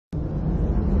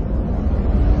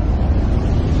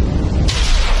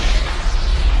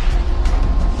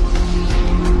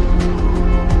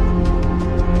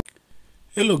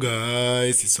Hello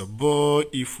guys, it's your boy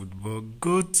eFootball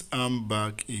Goat. I'm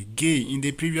back again. In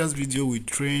the previous video we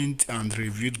trained and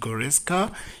reviewed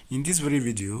Goretzka. In this very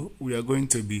video we are going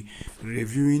to be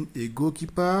reviewing a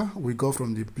goalkeeper we got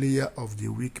from the player of the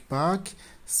week pack.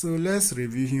 So let's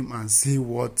review him and see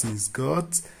what he's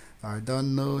got. I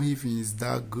don't know if he's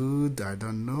that good. I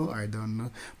don't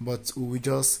know, but we will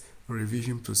just review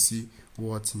him to see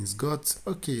what he's got.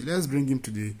 Okay, let's bring him to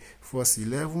the first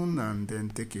 11 and then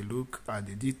take a look at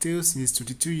the details. He's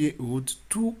 22-year-old,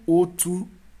 202.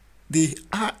 The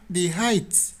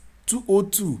height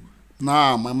 202.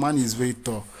 Nah, my man is very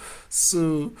tall.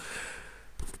 So,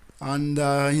 and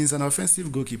he's an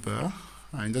offensive goalkeeper.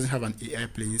 And he doesn't have an AI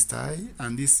playing style.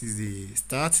 And this is the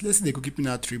stats. Let's see the goalkeeping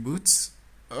attributes.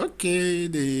 Okay,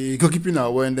 the goalkeeping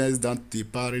awareness down to the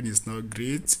parring is not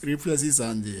great. Reflexes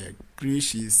and the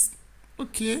crease is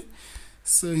okay.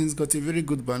 So he's got a very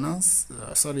good balance,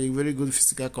 very good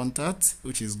physical contact,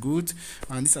 which is good.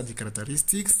 And these are the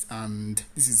characteristics, and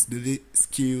this is the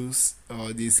skills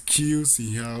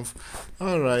he have.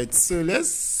 All right, so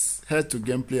let's head to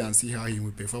gameplay and see how he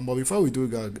will perform. But before we do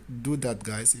that,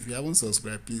 guys, if you haven't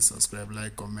subscribed, please subscribe,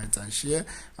 like, comment, and share.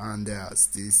 And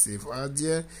stay safe out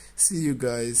there. See you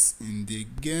guys in the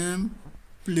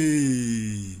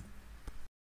gameplay.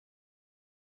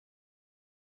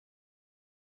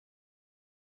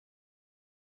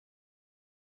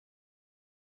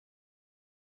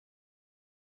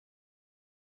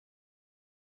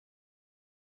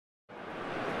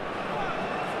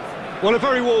 Well, a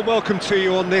very warm welcome to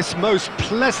you on this most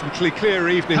pleasantly clear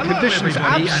evening. Hello, conditions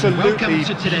absolutely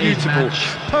beautiful. Match.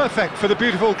 Perfect for the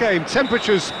beautiful game.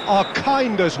 Temperatures are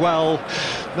kind as well.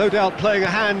 No doubt playing a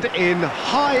hand in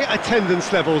high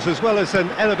attendance levels as well as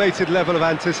an elevated level of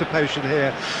anticipation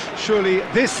here. Surely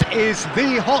this is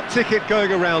the hot ticket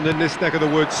going around in this neck of the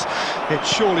woods. It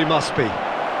surely must be.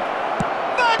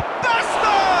 Van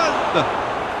Basten!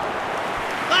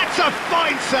 That's a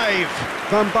fine save!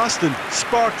 Van Basten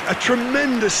sparked a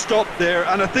tremendous stop there,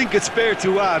 and I think it's fair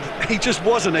to add, he just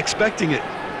wasn't expecting it.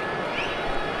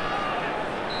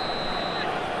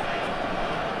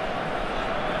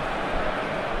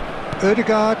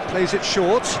 Odegaard plays it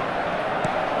short.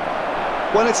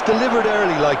 When it's delivered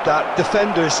early like that,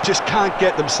 defenders just can't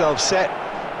get themselves set.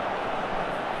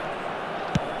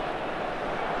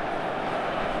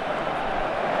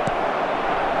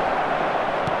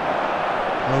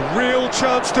 A real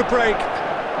chance to break.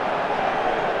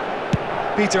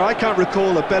 Peter, I can't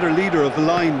recall a better leader of the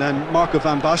line than Marco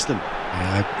van Basten.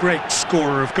 A great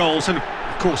scorer of goals and,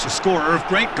 of course, a scorer of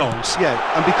great goals. Yeah,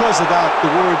 and because of that, the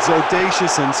words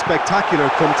audacious and spectacular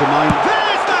come to mind.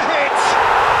 There's the hit!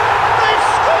 They've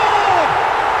scored!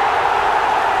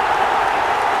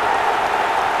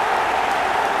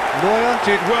 Neuer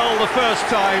did well the first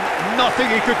time,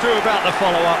 nothing he could do about the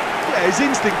follow-up. Yeah, his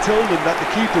instinct told him that the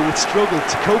keeper would struggle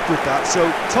to cope with that, so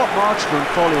top marks for him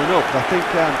following up. I think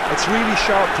it's really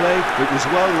sharp play, it was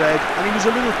well read, and he was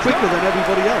a little quicker than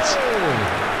everybody else.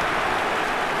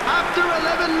 After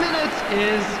 11 minutes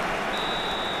is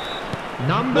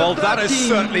number 13. Well, that has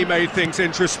certainly made things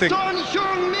interesting. Son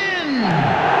Heung-min!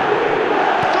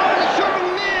 Son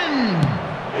Heung-min!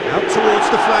 Out towards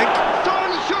the flank.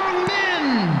 Son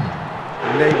Heung-min!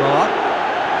 Neymar.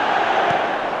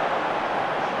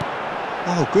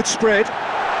 Oh, good spread.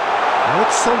 Now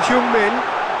it's Son Heung-min.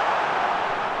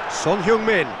 Son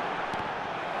Heung-min.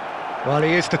 Well,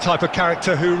 he is the type of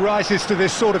character who rises to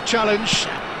this sort of challenge.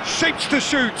 Shapes to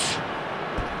shoot.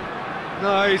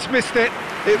 No, he's missed it.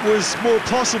 It was more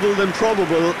possible than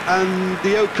probable, and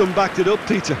the outcome backed it up,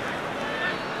 Peter.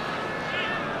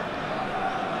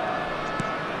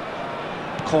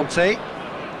 Conte.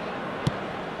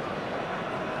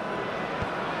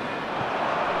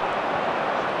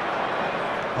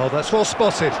 Oh, that's well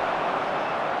spotted.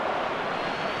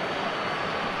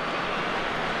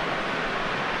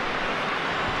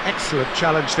 Excellent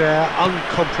challenge there,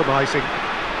 uncompromising.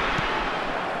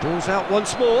 Ball's out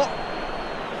once more.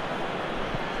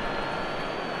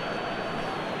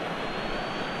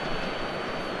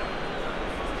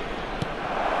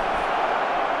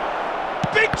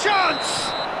 Big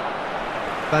chance!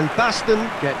 Van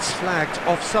Basten gets flagged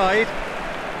offside.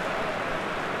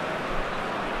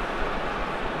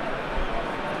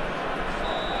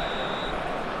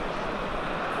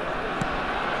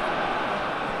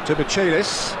 To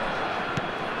Michelis.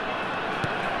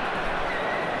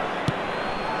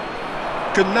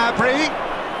 Gnabry.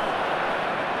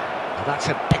 Oh, that's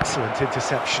an excellent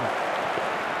interception.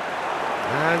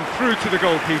 And through to the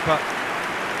goalkeeper.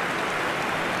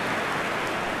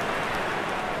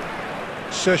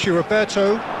 Sergio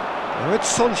Roberto. Now it's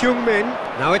Son Heung-min.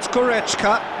 Now it's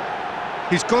Goretzka.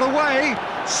 He's got away.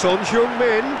 Son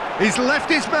Heung-min. He's left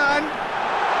his man.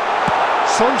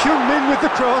 Son Heung-min with the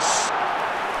cross.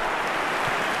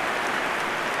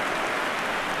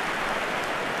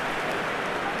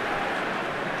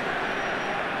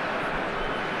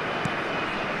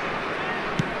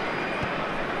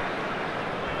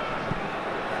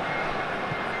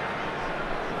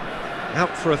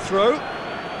 Out for a throw.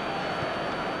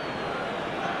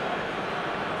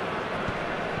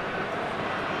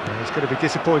 He's going to be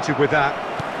disappointed with that.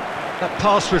 That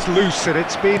pass was loose and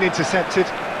it's been intercepted.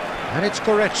 And it's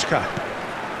Goretzka.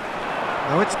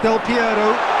 Now it's Del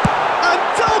Piero. And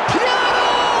Del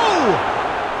Piero!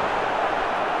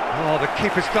 Oh, the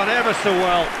keeper's done ever so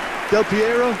well. Del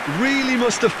Piero really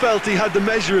must have felt he had the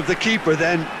measure of the keeper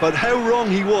then, but how wrong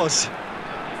he was.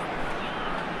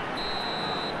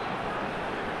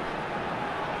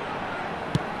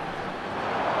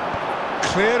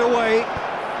 Cleared away.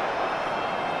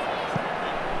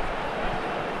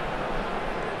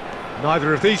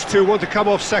 Neither of these two want to come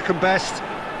off second best.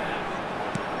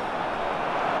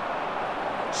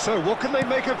 So what can they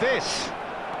make of this?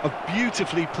 Have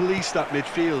beautifully policed that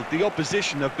midfield. The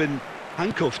opposition have been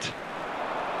handcuffed.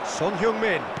 Son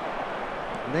Heung-min.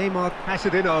 Neymar has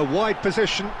it in a wide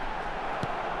position.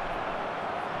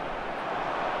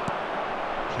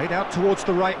 Played out towards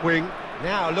the right wing.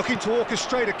 Now looking to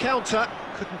orchestrate a counter.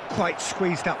 Couldn't quite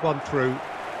squeeze that one through.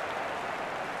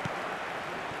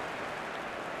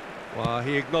 Well,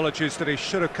 he acknowledges that he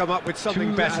should have come up with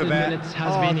something better there.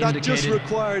 That just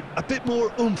required a bit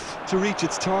more oomph to reach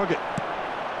its target.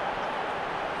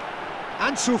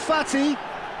 Ansu Fati.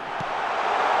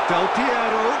 Del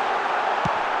Piero.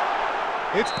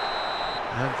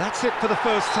 And that's it for the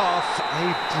first half.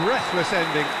 A breathless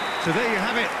ending. So there you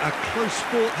have it, a close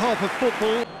fought half of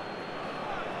football.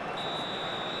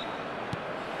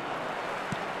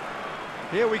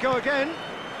 Here we go again.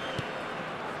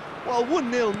 Well,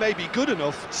 1-0 may be good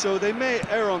enough, so they may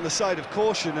err on the side of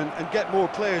caution and get more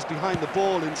players behind the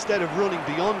ball instead of running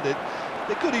beyond it.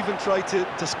 They could even try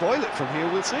to spoil it from here,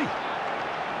 we'll see.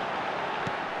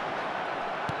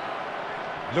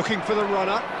 Looking for the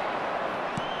runner.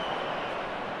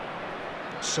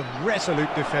 Some resolute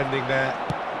defending there.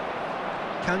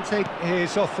 Kante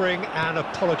is offering an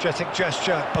apologetic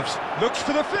gesture of looks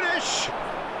for the finish.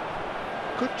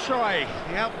 Good try.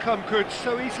 The outcome could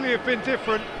so easily have been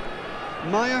different.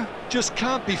 Maya just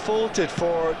can't be faulted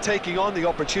for taking on the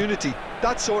opportunity.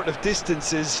 That sort of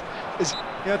distance is...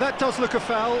 Yeah, that does look a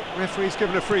foul. Referee's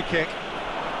given a free kick.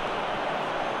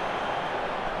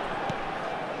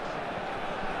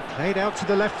 Played out to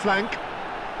the left flank.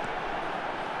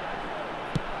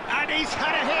 And he's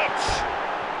had a hit!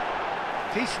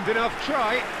 Decent enough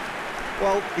try.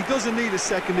 Well, he doesn't need a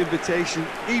second invitation,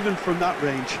 even from that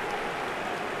range.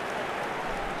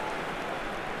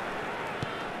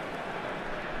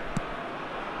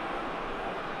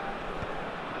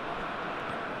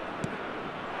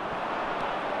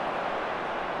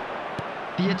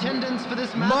 The attendance for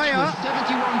this match was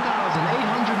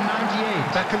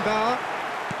 71,898. Beckenbauer.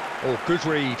 Oh, good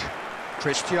read.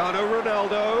 Cristiano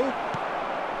Ronaldo.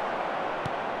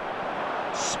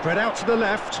 Spread out to the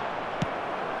left.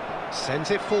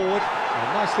 Sends it forward.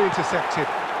 And nicely intercepted.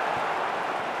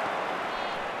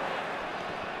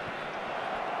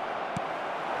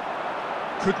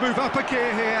 Could move up a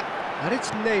gear here. And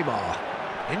it's Neymar.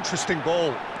 Interesting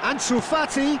ball. Ansu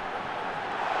Fati.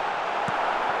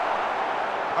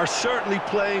 Are certainly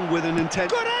playing with an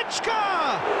intent.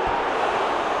 Goretzka!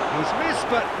 He's missed,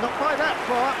 but not by that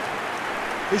far.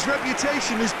 His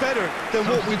reputation is better than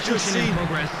what we've just seen.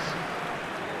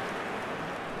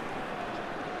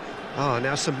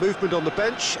 Now some movement on the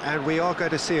bench, and we are going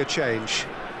to see a change.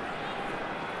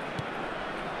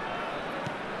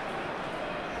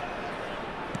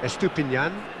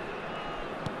 Estupinian.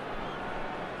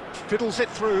 Fiddles it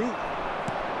through.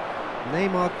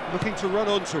 Neymar looking to run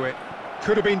onto it.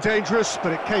 Could have been dangerous,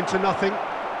 but it came to nothing.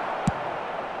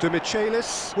 De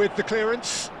Michelis with the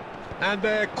clearance. And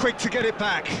they're quick to get it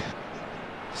back.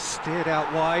 Steered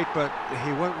out wide, but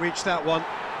he won't reach that one.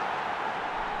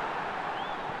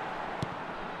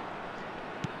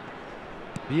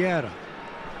 Vieira.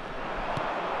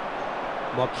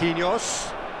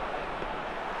 Marquinhos.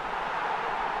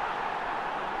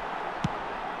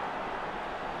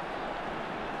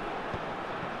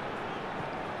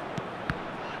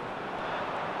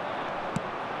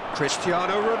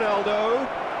 Cristiano Ronaldo.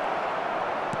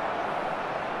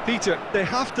 Peter, they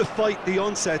have to fight the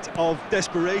onset of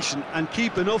desperation and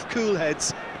keep enough cool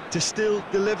heads to still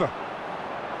deliver.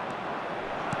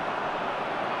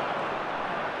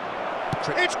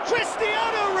 It's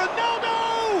Cristiano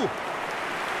Ronaldo!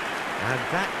 And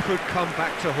that could come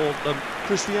back to haunt them.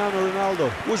 Cristiano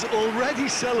Ronaldo was already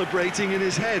celebrating in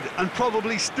his head and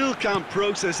probably still can't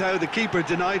process how the keeper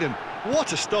denied him.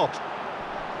 What a stop!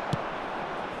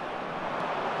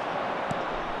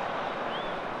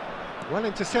 Well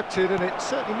intercepted, and it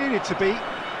certainly needed to be.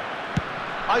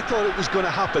 I thought it was going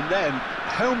to happen then.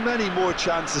 How many more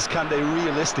chances can they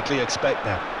realistically expect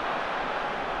now?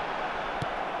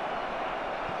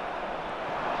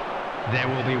 There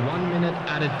will be 1 minute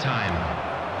added time.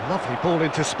 Lovely ball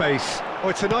into space. Oh,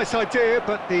 it's a nice idea,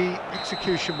 but the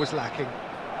execution was lacking.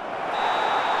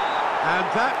 And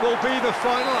that will be the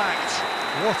final act.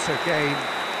 What a game.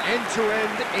 End to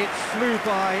end, it flew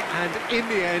by, and in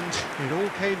the end, it all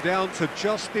came down to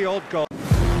just the odd goal.